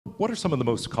what are some of the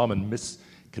most common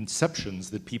misconceptions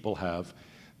that people have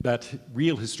that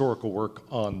real historical work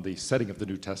on the setting of the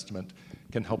New Testament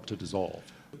can help to dissolve?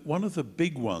 One of the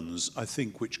big ones, I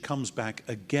think, which comes back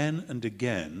again and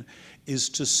again, is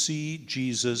to see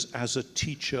Jesus as a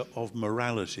teacher of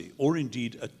morality, or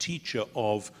indeed a teacher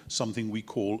of something we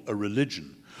call a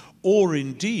religion, or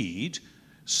indeed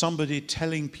somebody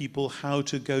telling people how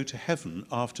to go to heaven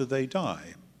after they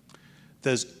die.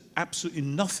 There's absolutely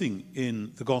nothing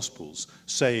in the Gospels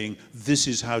saying this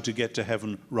is how to get to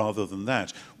heaven rather than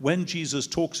that. When Jesus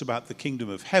talks about the kingdom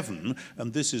of heaven,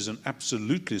 and this is an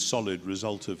absolutely solid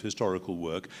result of historical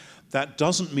work, that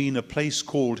doesn't mean a place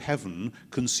called heaven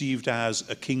conceived as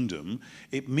a kingdom.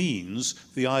 It means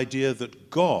the idea that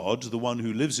God, the one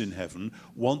who lives in heaven,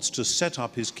 wants to set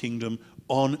up his kingdom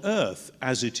on earth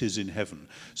as it is in heaven.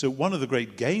 So one of the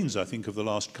great gains, I think, of the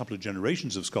last couple of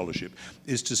generations of scholarship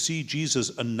is to see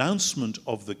Jesus' announcement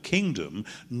of the kingdom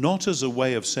not as a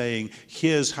way of saying,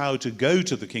 here's how to go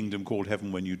to the kingdom called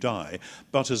heaven when you die,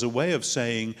 but as a way of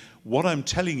saying, what I'm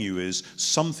telling you is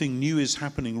something new is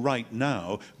happening right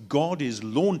now. God is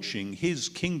launching his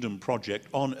kingdom project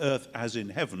on earth as in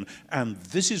heaven, and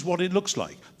this is what it looks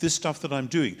like, this stuff that I'm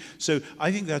doing. So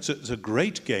I think that's a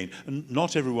great gain, and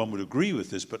not everyone would agree with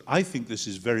this, but I think this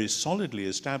is very solidly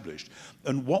established.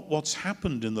 And what's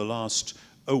happened in the last,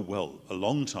 a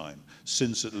long time,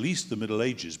 since at least the Middle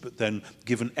Ages, but then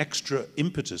given extra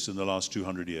impetus in the last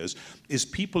 200 years, is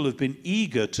people have been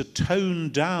eager to tone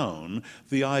down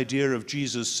the idea of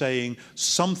Jesus saying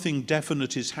something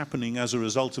definite is happening as a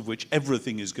result of which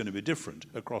everything is going to be different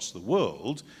across the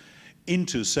world,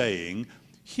 into saying,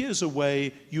 here's a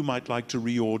way you might like to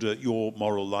reorder your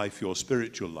moral life, your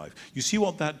spiritual life. You see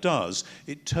what that does?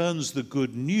 It turns the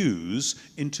good news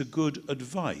into good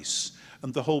advice.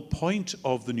 And the whole point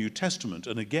of the New Testament,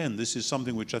 and again, this is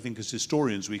something which I think as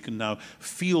historians we can now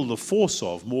feel the force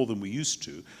of more than we used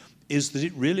to, is that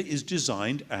it really is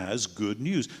designed as good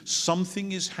news.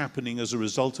 Something is happening as a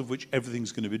result of which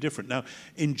everything's going to be different. Now,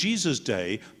 in Jesus'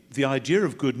 day, the idea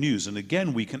of good news, and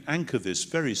again, we can anchor this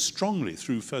very strongly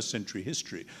through first century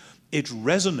history, it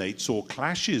resonates or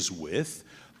clashes with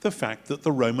the fact that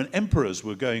the Roman emperors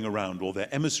were going around, or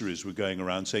their emissaries were going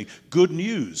around saying, good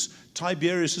news,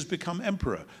 Tiberius has become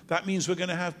emperor. That means we're going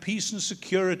to have peace and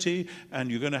security, and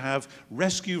you're going to have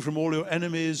rescue from all your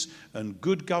enemies, and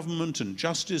good government and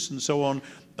justice and so on.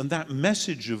 And that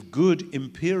message of good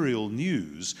imperial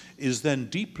news is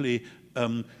then deeply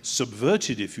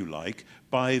subverted, if you like,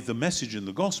 by the message in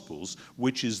the Gospels,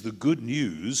 which is the good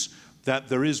news that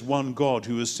there is one God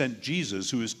who has sent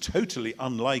Jesus, who is totally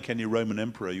unlike any Roman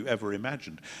emperor you ever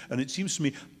imagined. And it seems to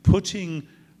me putting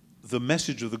the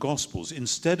message of the Gospels,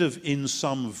 instead of in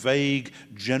some vague,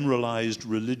 generalized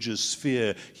religious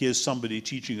sphere, here's somebody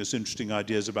teaching us interesting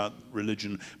ideas about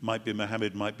religion, might be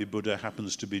Muhammad, might be Buddha,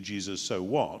 happens to be Jesus, so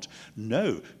what?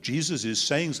 No, Jesus is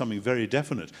saying something very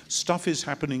definite. Stuff is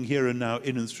happening here and now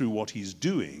in and through what he's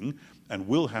doing, and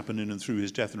will happen in and through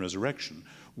his death and resurrection,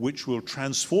 which will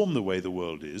transform the way the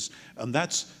world is. And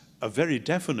that's a very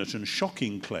definite and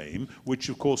shocking claim, which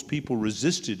of course people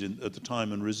resisted at the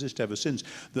time and resist ever since.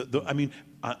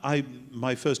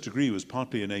 My first degree was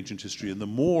partly in ancient history, and the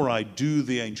more I do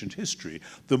the ancient history,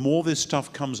 the more this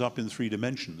stuff comes up in 3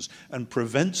 dimensions and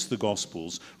prevents the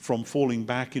Gospels from falling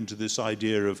back into this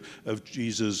idea of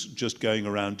Jesus just going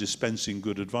around dispensing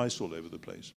good advice all over the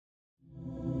place.